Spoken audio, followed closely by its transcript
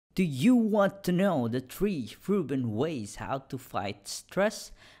Do you want to know the three proven ways how to fight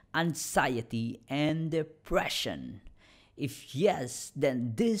stress, anxiety, and depression? If yes,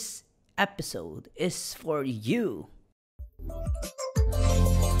 then this episode is for you.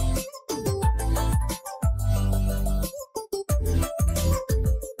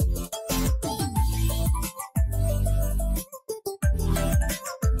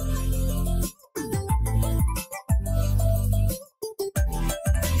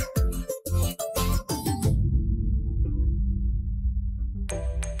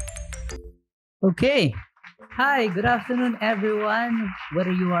 Okay. Hi, good afternoon everyone.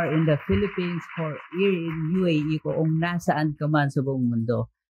 Whether you are in the Philippines or here in UAE kung nasaan ka man sa buong mundo,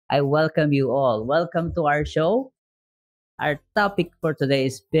 I welcome you all. Welcome to our show. Our topic for today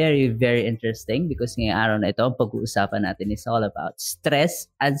is very, very interesting because ngayong araw na ito, ang pag-uusapan natin is all about stress,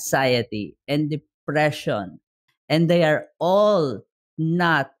 anxiety, and depression. And they are all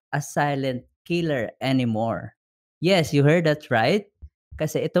not a silent killer anymore. Yes, you heard that right.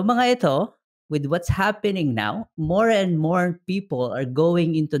 Kasi ito mga ito, with what's happening now, more and more people are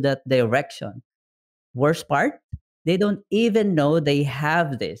going into that direction. Worst part, they don't even know they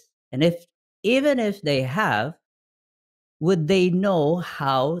have this. And even if they have, would they know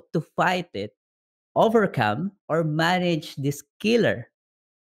how to fight it, overcome, or manage this killer?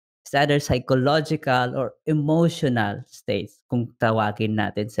 It's either psychological or emotional states, kung tawagin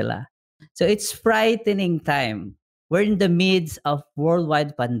natin sila. So it's frightening time. We're in the midst of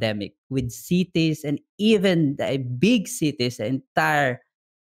worldwide pandemic with cities and even the big cities, the entire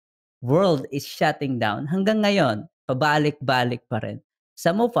world is shutting down. Hanggang ngayon, pabalik-balik pa rin.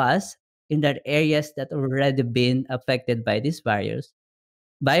 Some of us in the areas that already been affected by this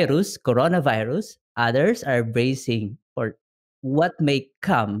coronavirus, others are bracing for what may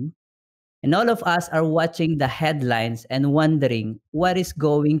come, and all of us are watching the headlines and wondering what is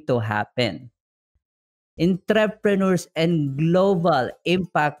going to happen. Entrepreneurs and global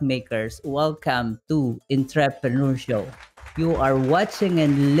impact makers, welcome to Entrepreneur Show. You are watching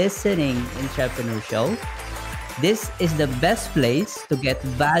and listening Entrepreneur Show. This is the best place to get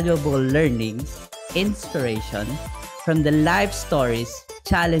valuable learnings, inspiration from the life stories,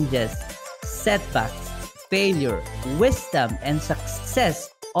 challenges, setbacks, failure, wisdom, and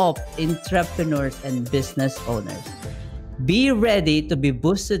success of entrepreneurs and business owners. Be ready to be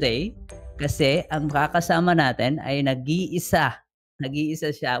boosted today kasi ang kakasama natin ay nag-iisa.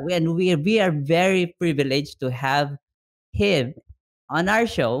 Nag-iisa siya. We are very privileged to have him on our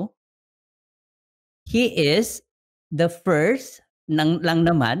show. He is the first lang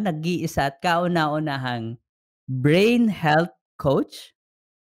naman, nag-iisa at kauna-unahang brain health coach,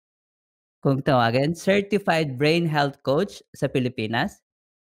 kung tawagin, certified brain health coach sa Pilipinas.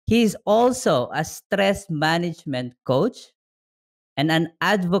 He is also a stress management coach and an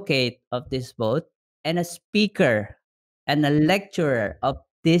advocate of this both and a speaker and a lecturer of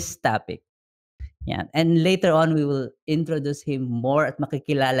this topic. Yan. And later on, we will introduce him more at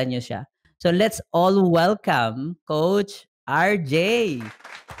makikilala nyo siya. So let's all welcome Coach RJ.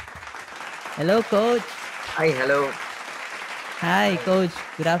 Hello, Coach. Hi, hello. Hi, Coach.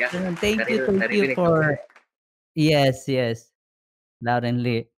 Good Yeah, afternoon. Thank you naririnig ko. for yes, yes, loud and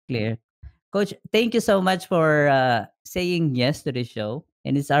clear. Coach, thank you so much for saying yes to the show,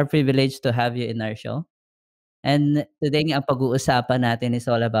 and it's our privilege to have you in our show. And today ang pag-uusapan natin is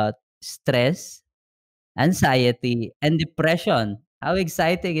all about stress, anxiety, and depression. How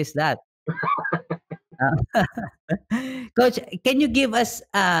exciting is that? Ah, Coach, can you give us,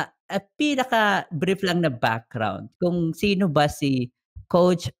 a pinaka-brief lang na background kung sino ba si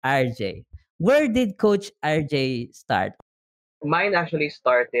Coach RJ? Where did Coach RJ start? Mine actually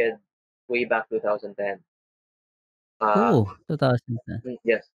started way back 2010. Uh, Oh, 2010.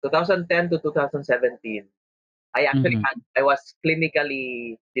 yes, 2010 to 2017. Mhm. I was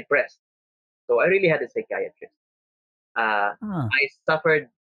clinically depressed. So I really had a psychiatrist. Ah, I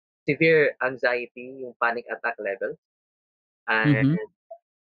suffered severe anxiety, yung panic attack level. And mhm.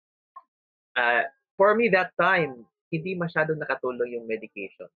 uh, for me that time, hindi masyadong nakatulong yung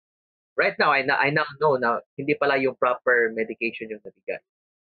medication. Right now, I now know na hindi pala yung proper medication yung nabigay.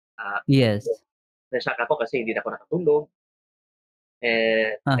 Uh, Yes. Na-shock ako kasi hindi na ako nakatulog.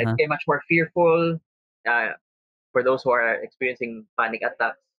 And I Uh-huh. became much more fearful. Uh, for those who are experiencing panic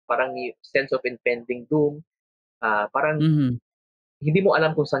attacks, parang yung sense of impending doom. Parang Mhm. hindi mo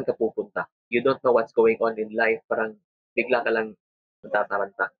alam kung saan ka pupunta. You don't know what's going on in life. Parang bigla ka lang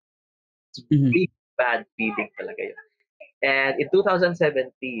matataranta. It's Mhm. really bad feeling talaga yun. And in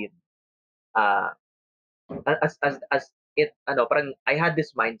 2017, uh, as it, parang I had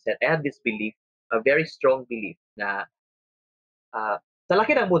this mindset, I had this belief, a very strong belief na uh, sa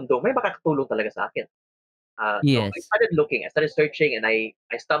laki ng mundo, may makakatulong talaga sa akin. So I Yes. started looking, I started searching, and I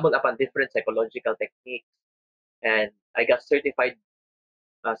stumbled upon different psychological techniques, and I got certified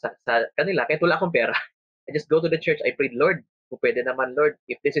sa kanila kahit wala akong pera. I just go to the church, I prayed, Lord, kung pwede naman, Lord,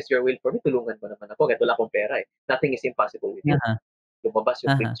 if this is your will for me, tulungan mo naman ako kahit wala akong pera eh. Nothing is impossible with you. Uh-huh. Lumabas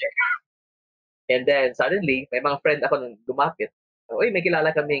yung Uh-huh. preacher. And then suddenly, may mga friend ako nung lumapit. Uy, may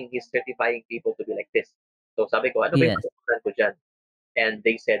kilala kaming he's certifying people to be like this. So sabi ko, ano ba yung Yes. matutunan ko dyan? And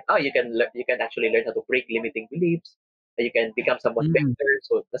they said, oh, you can actually learn how to break limiting beliefs. And you can become someone Mm. better.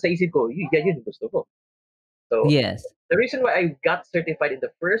 So nasa isip ko, yun yung gusto ko. So Yes. the reason why I got certified in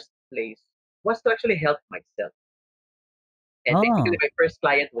the first place was to actually help myself. And basically, Oh. my first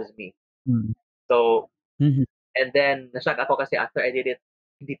client was me. Mm. So, Mhm. and then, nashock ako kasi after I did it,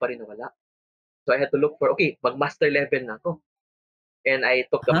 hindi pa rin nawala. So, I had to look for, okay, mag-master level na ako. And I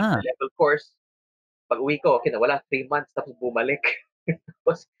took the master Huh. level course. Pag-uwi ko, okay, nawala, 3 months, tapos bumalik.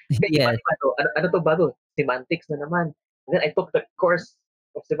 Tapos, okay, iba Yes. naman, ano to bago? Semantics na naman. And then, I took the course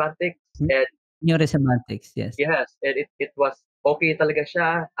of semantics. Hmm. And Neurosemantics, yes. yes, and it was okay talaga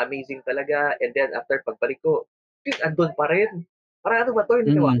siya, amazing talaga. And then, after pagbalik ko, andun pa rin. Parang ano ba to,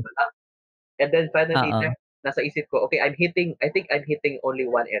 hindi Mm. nawawala. And then finally, Oo. nasa isip ko, okay, I think I'm hitting only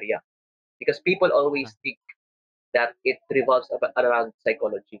one area. Because people always Ah. think that it revolves around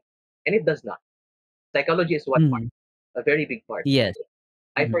psychology. And it does not. Psychology is one part, Mhm. a very big part. Yes.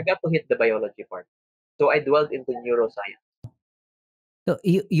 I Mhm. forgot to hit the biology part. So I dwelled into neuroscience. So,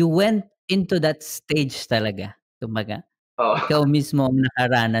 you went into that stage talaga, kumbaga. Oh, Ikaw mismo ang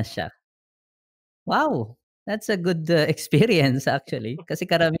nakaranas siya. Wow! That's a good, experience actually. Kasi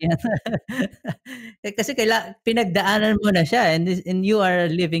karamihan kasi pinagdaanan mo na siya, and you are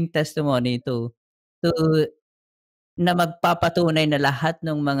a living testimony to na magpapatunay na lahat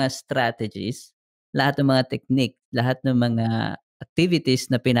ng mga strategies, lahat ng mga technique, lahat ng mga activities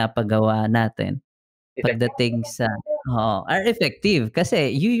na pinapagawa natin effective. pagdating sa oo, are effective kasi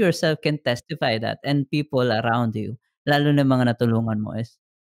you yourself can testify that, and people around you, lalo na mga natulungan mo is,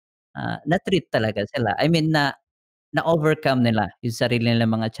 na-treat talaga sila. I mean na-overcome nila yung sarili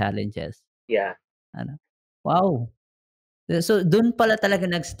nilang mga challenges, Yeah. ano. Wow! So dun pala talaga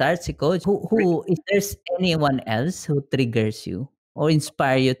nag-start si coach. Who is there's anyone else who triggers you or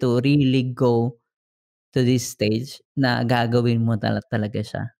inspire you to really go to this stage na gagawin mo talaga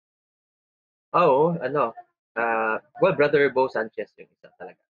siya? Oo, ano, well, Brother Bo Sanchez yung isa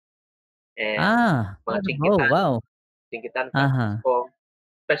talaga. And mga Ano ba? Wow! Chinkitan Uh-huh. Francisco,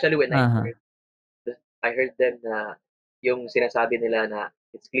 especially when Uh-huh. I heard them na yung sinasabi nila na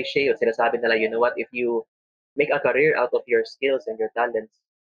it's cliche, yung sinasabi nila, you know what, if you make a career out of your skills and your talents,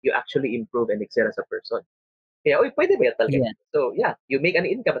 you actually improve and excel as a person. Kaya, uy, pwede ba yan talaga? Yeah. So, yeah, you make an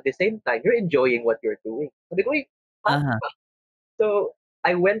income at the same time, you're enjoying what you're doing. Sabi ko, uy, paano Uh-huh. ba? So,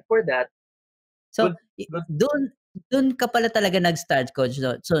 I went for that. So, Good, good. dun ka pala talaga nag-start coach,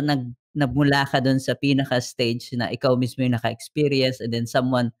 so nagmula ka dun sa pinaka-stage na ikaw mismo yung naka-experience, and then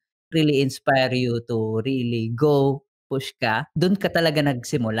someone really inspire you to really go, push ka, dun ka talaga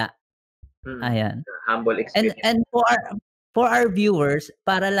nagsimula, Mm, ayan. humble experience. And for our viewers,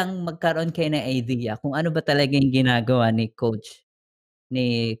 para lang magkaroon kayo ng idea kung ano ba talaga yung ginagawa ni Coach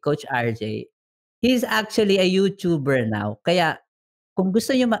RJ, he's actually a YouTuber now, kaya kung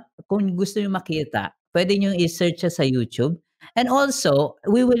gusto niyo makita, puwede niyong i-search siya sa YouTube, and also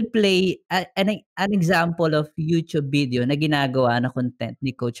we will play an example of YouTube video na ginagawa na content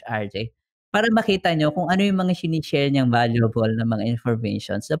ni Coach RJ para makita niyo kung ano yung mga shine-share niyang valuable na mga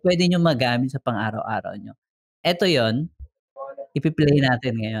informations na puwede niyong magamit sa pang-araw-araw niyo. Eto yon, ipi-play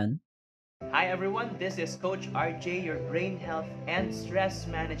natin ngayon. Hi everyone, this is Coach RJ, your brain health and stress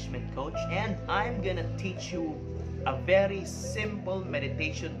management coach, and I'm gonna teach you a very simple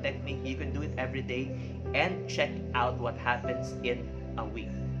meditation technique. You can do it every day and check out what happens in a week.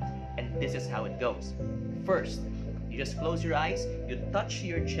 And this is how it goes. First, you just close your eyes, you touch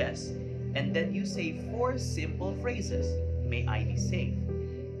your chest, and then you say 4 simple phrases. May I be safe.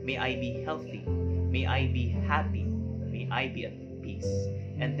 May I be healthy. May I be happy. May I be at peace.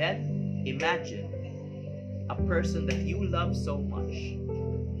 And then imagine a person that you love so much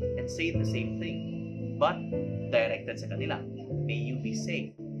and say the same thing, but directed sa kanila. May you be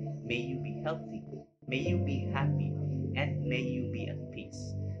safe. May you be healthy. May you be happy. And may you be at peace.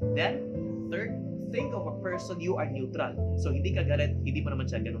 Then, third, think of a person you are neutral. So, hindi ka galit, hindi mo naman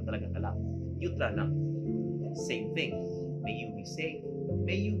siya ganun talaga kalap. Neutral lang. Same thing. May you be safe.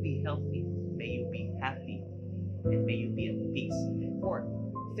 May you be healthy. May you be happy. And may you be at peace. Fourth,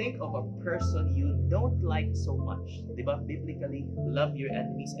 think of a person you don't like so much. Diba? Biblically, love your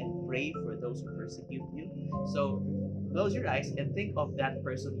enemies and pray for those who persecute you. So, Close your eyes and think of that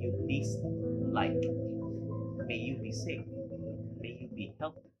person you least like. May you be safe. May you be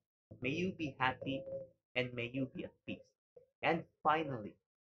healthy. May you be happy. And may you be at peace. And finally,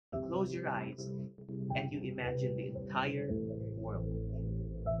 close your eyes and you imagine the entire world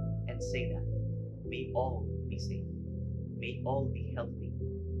and say that may all be safe. May all be healthy.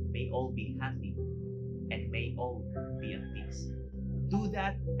 May all be happy. And may all be at peace. Do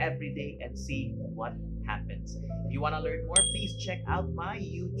that every day and see what happens. If you want to learn more, please check out my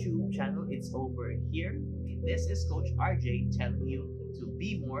YouTube channel. It's over here. This is Coach RJ telling you to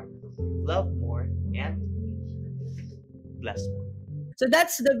be more, love more, and bless more. So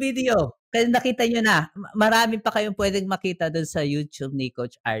that's the video. Kaya nakita nyo na, marami pa kayong pwedeng makita dun sa YouTube ni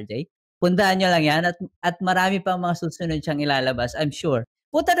Coach RJ. Puntahan nyo lang yan at marami pang mga susunod siyang ilalabas, I'm sure.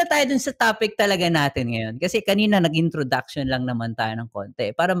 Punta na tayo dun sa topic talaga natin ngayon. Kasi kanina nag-introduction lang naman tayo ng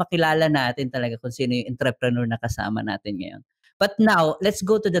konti para makilala natin talaga kung sino yung entrepreneur na kasama natin ngayon. But now, let's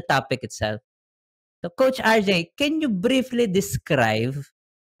go to the topic itself. So Coach RJ, can you briefly describe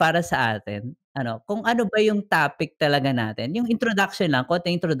para sa atin, kung ano ba yung topic talaga natin? Yung introduction lang,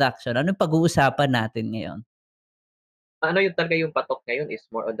 konting introduction, anong pag-uusapan natin ngayon? Ano yung talaga yung patok ngayon is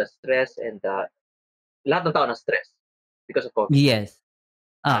more on the stress and lahat ng tao na stress because of COVID. Yes.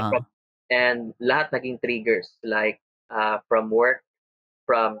 And lahat naging triggers like from work,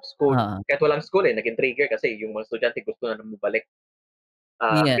 from school. Kahit walang school naging trigger kasi yung mga estudyante gusto na bumalik.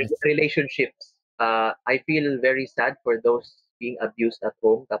 Yes. Relationships. I feel very sad for those being abused at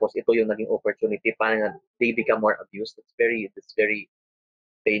home. Tapos ito yung naging opportunity para they become more abused. It's very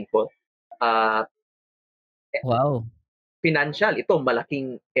painful. Wow. Financial, ito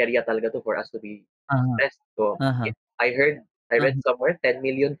malaking area talaga to for us to be stressed. So, I read somewhere 10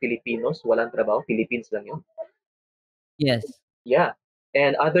 million Filipinos walang trabaho. Philippines lang yun. Yes. Yeah.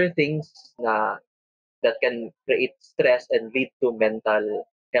 And other things that can create stress and lead to mental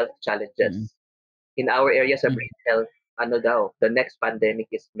health challenges. In our area sa brain health, the next pandemic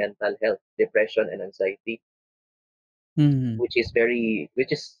is mental health, depression and anxiety. Which is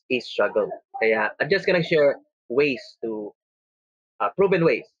a struggle. Kaya I'm just gonna share ways to proven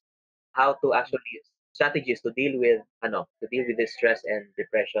ways how to actually strategies to deal with this stress and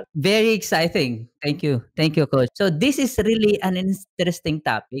depression. Very exciting. Thank you, Coach. So this is really an interesting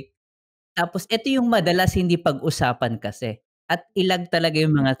topic. Tapos ito yung madalas hindi pag-usapan kasi at ilag talaga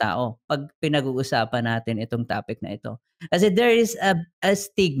yung mga tao 'pag pinag-uusapan natin itong topic na ito. Kasi there is a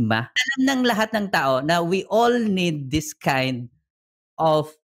stigma. Alam ng lahat ng tao na we all need this kind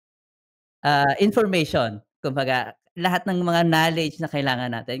of information. Kumbaga, lahat ng mga knowledge na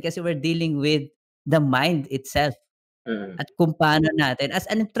kailangan natin kasi we're dealing with the mind itself. At kung paano natin as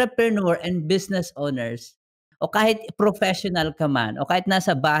an entrepreneur and business owners o kahit professional ka man o kahit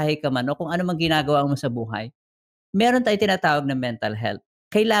nasa bahay ka man o kung ano mang ginagawa mo sa buhay, meron tayong tinatawag na mental health.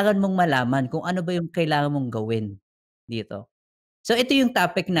 Kailangan mong malaman kung ano ba yung kailangan mong gawin dito. So ito yung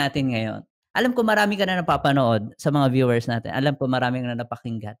topic natin ngayon. Alam ko marami ka na napapanood sa mga viewers natin. Alam ko marami na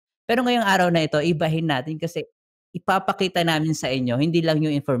napakinggan. Pero ngayong araw na ito, ibahin natin kasi ipapakita namin sa inyo hindi lang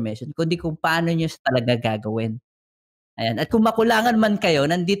yung information kundi kung paano niyo siya talaga gagawin. Ayan, at kung makulangan man kayo,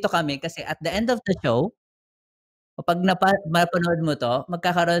 nandito kami kasi at the end of the show, kapag mapanood mo 'to,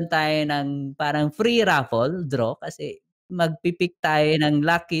 magkakaroon tayo ng parang free raffle draw kasi magpi-pick tayo ng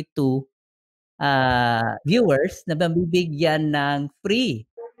lucky 2 viewers na mabibigyan ng free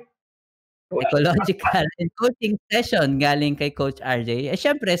psychological and coaching session galing kay Coach RJ.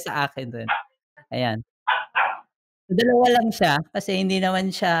 Siyempre sa akin din. Ayan. Dalawa lang siya kasi hindi naman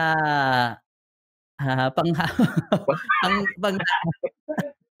siya pang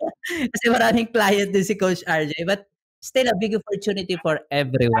kasi maraming client din si Coach RJ but still a big opportunity for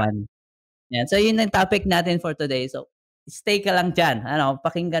everyone. Yan. So yun ang topic natin for today. So stay ka lang diyan.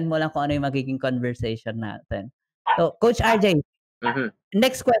 Pakinggan mo lang kung ano yung magiging conversation natin. So Coach RJ,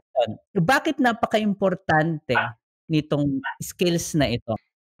 next question. Bakit napaka-importante nitong skills na ito?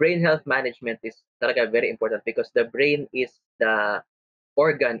 Brain health management is talaga very important because the brain is the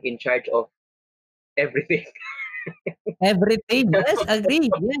organ in charge of everything. Everything. Yes, agree.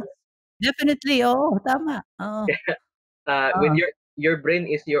 Yes. Definitely. Oo, tama. Oo. When your brain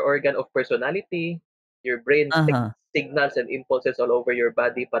is your organ of personality, your brain sends signals and impulses all over your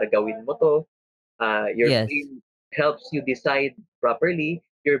body para gawin mo to. Your brain helps you decide properly.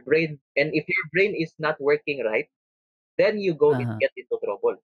 Your brain, and if your brain is not working right, then you go and get into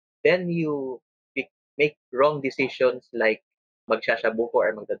trouble. Then you make wrong decisions like magsashabu ko or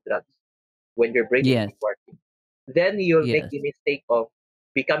magda-drugs when your brain is not working. Then you'll make the mistake of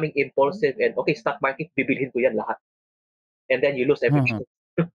becoming impulsive and okay, stock market, bibilhin ko yan lahat. And then you lose everything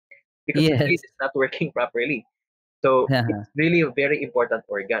because the brain is not working properly. So Uh-huh. it's really a very important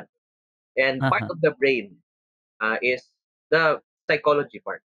organ. And part Uh-huh. of the brain is the psychology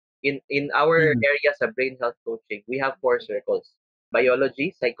part. In our Mhm. area sa brain health coaching, we have 4 circles: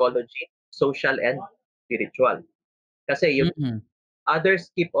 biology, psychology, social, and spiritual. Kasi yung Mhm.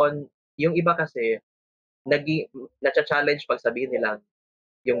 others keep on, yung iba kasi nagi nacha-challenge pag sabihin nila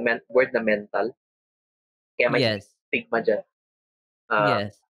yung word na mental, kaya may Yes. stigma diyan. Ah,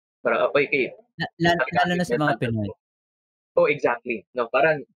 Yes. parang, okey, talaga Lalo na yung sa mental mga health Pinoy. mo. Oh, exactly, 'no,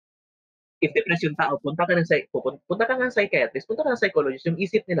 parang if depressed yung tao, punta ka ng punta ka ng psychiatrist, punta ka ng psychologist, yung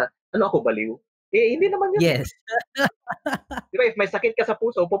isip nila, ano ako, baliw? Eh, hindi naman yun, eh. Yes. 'Di ba, if may sakit ka sa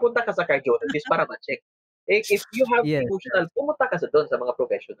puso, pupunta ka sa cardiologist para ma-check. Eh, if you have Yes, emotional, yes. pumunta ka dun sa mga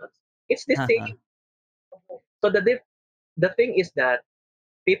professionals. It's the Uh-huh. same. So the thing is that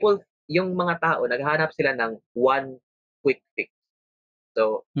people, yung mga tao naghahanap sila ng one quick fix.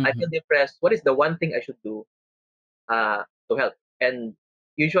 So, I feel Mhm. depressed, what is the one thing I should do to help? And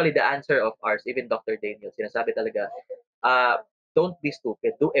usually the answer of ours, even Dr. Daniel, sinasabi talaga, don't be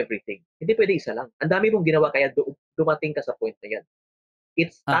stupid, do everything. Hindi pwede isa lang. Ang dami mong ginawa kaya dumating ka sa point na yan.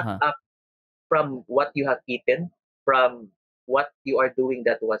 It starts Uh-huh. up from what you have eaten, from what you are doing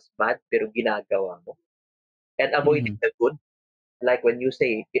that was bad pero ginagawa mo. And avoiding Mhm. the good, like when you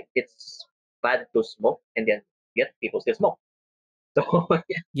say it's bad to smoke, and then yet people still smoke. So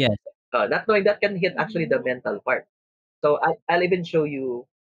Yes. not knowing that can hit actually the mental part. So I'll even show you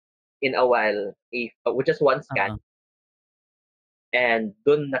in a while if with just one scan, Uh-huh. and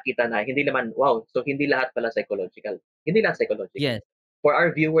dun nakita na hindi naman, wow, so hindi lahat pala psychological. Hindi lahat psychological. Yes. For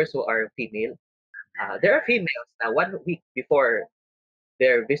our viewers who are female, there are females na 1 week before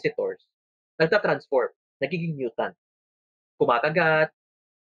their visitors, nagta-transform, nagiging mutant. Kumakagat,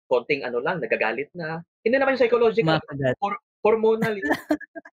 konting ano lang, nagagalit na. Hindi naman yung psychological, Kumakagat. hormonal yun.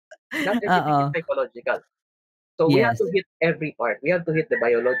 Not everything is Oo. psychological. So we have Yes. to hit every part. We have to hit the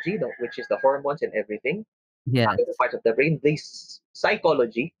biology, no, which is the hormones and everything, Yes. the parts of the brain. This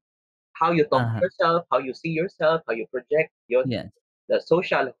psychology, how you talk to Uh-huh. yourself, how you see yourself, how you project, yun. Yes. The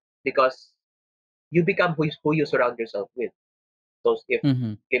social, because you become who you surround yourself with. So if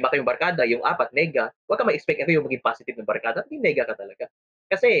Mhm. 5 kayong barkada, yung 4 nega, wag kang ma-expect ikaw yung maging positive na barkada, maging nega ka talaga.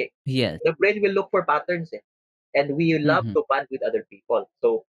 Kasi Yes. the brain will look for patterns, eh. And we love Mhm. to bond with other people.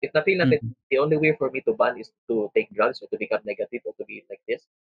 So if na-feel natin Mhm. the only way for me to bond is to take drugs or to become negative or to be like this,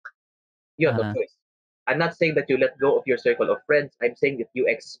 you have no Uh-huh. choice. I'm not saying that you let go of your circle of friends. I'm saying that you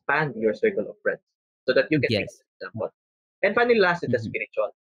expand your circle of friends so that you can take Yes. an example. And finally, last is the Mhm.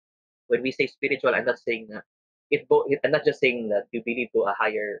 spiritual. When we say spiritual, I'm not saying that I'm not just saying that you believe to a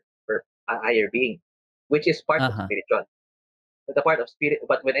higher being, which is part of Uh-huh. spiritual. But the part of spirit,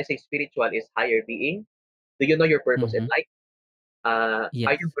 but when I say spiritual is higher being, do you know your purpose in Mhm. life? Are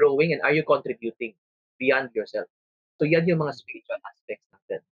you Yes. growing and are you contributing beyond yourself? So yan yung mga spiritual aspects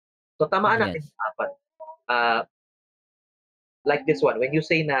natin. So tamaan natin Yes. yung 4. Uh, like this one, when you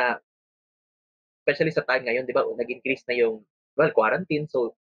say na, especially sa time ngayon, di ba, nag-increase na yung, well, quarantine.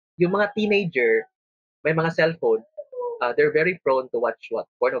 So yung mga teenager, may mga cellphone, they're very prone to watch what?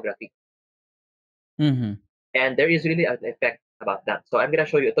 Pornography. Mhm. And there is really an effect about that. So I'm gonna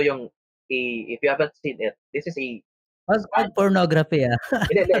show you, ito yung, if you haven't seen it, this is a Wag scan, pornography, ah.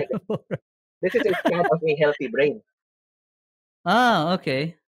 hindi, hindi, hindi. This is a scan of a healthy brain.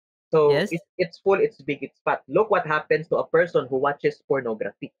 Okay. So Yes. it's full, it's big, it's fat. Look what happens to a person who watches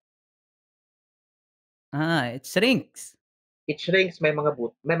pornography. It shrinks. It shrinks, may mga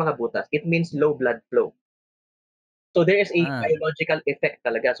butas. It means low blood flow. So there is a Ah, biological effect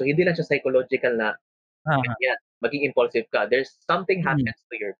talaga. So hindi lang siya psychological na uh-huh. ganyan, maging impulsive ka. There's something Mhm. happens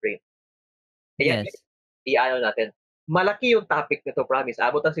to your brain. Kaya Yes. i-ano natin. Malaki yung topic nito, promise.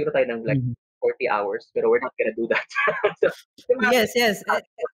 Abot na siguro tayo ng like Mhm. 40 hours, pero we're not gonna do that. So, yung mga Yes, yes.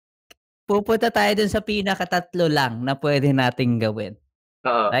 Pupunta tayo dun sa pinakatatlo lang na puwede nating gawin.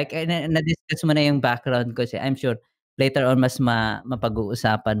 oo. Like, na-discuss mo na yung background ko siya. I'm sure later on mas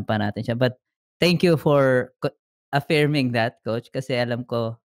mapag-uusapan pa natin siya. But thank you for affirming that, coach, kasi alam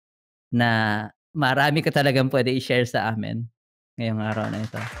ko na marami ka talagang puwede i-share sa amin ngayong araw na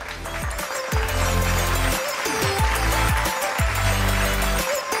ito.